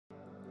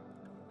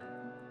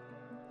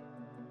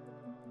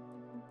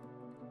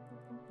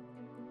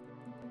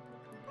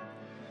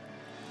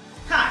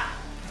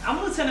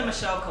Lieutenant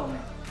Michelle Coleman,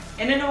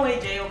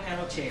 NNOA JO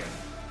Panel Chair.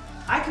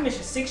 I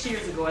commissioned 6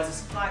 years ago as a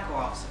Supply Corps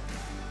officer.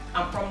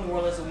 I'm from New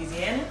Orleans,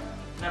 Louisiana,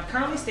 and I'm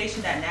currently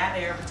stationed at Nav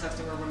Air in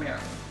Patuxent River,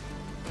 Maryland.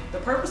 The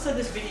purpose of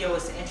this video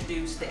is to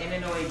introduce the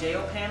NNOA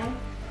JO Panel,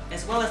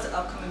 as well as the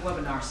upcoming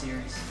webinar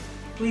series.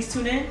 Please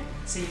tune in.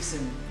 See you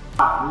soon.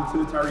 I'm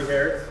Lieutenant Tyree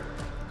Harris,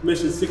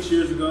 commissioned 6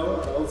 years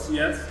ago at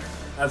OCS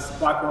as a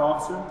Supply Corps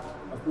officer.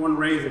 I was born and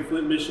raised in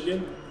Flint,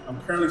 Michigan. I'm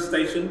currently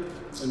stationed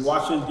in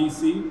Washington,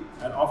 D.C.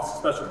 at Office of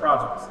Special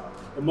Projects.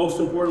 But most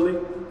importantly,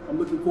 I'm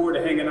looking forward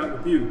to hanging out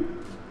with you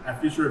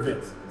at future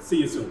events.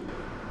 See you soon.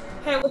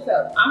 Hey, what's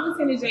up? I'm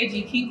Lieutenant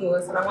J.G. Keith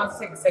Lewis, and I want to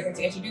take a second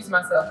to introduce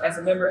myself as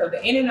a member of the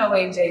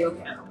NNOA JO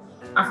Panel.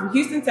 I'm from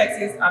Houston,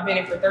 Texas. I've been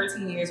here for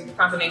 13 years with a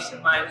combination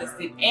of my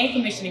enlisted and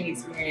commissioning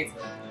experience,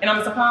 and I'm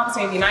a supply officer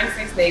in the United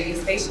States Navy,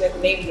 stationed at the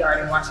Navy Yard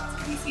in Washington,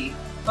 D.C.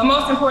 But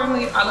most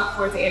importantly, I look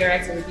forward to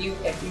interacting with you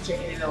at future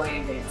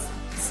NNOA events.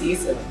 See you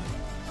soon.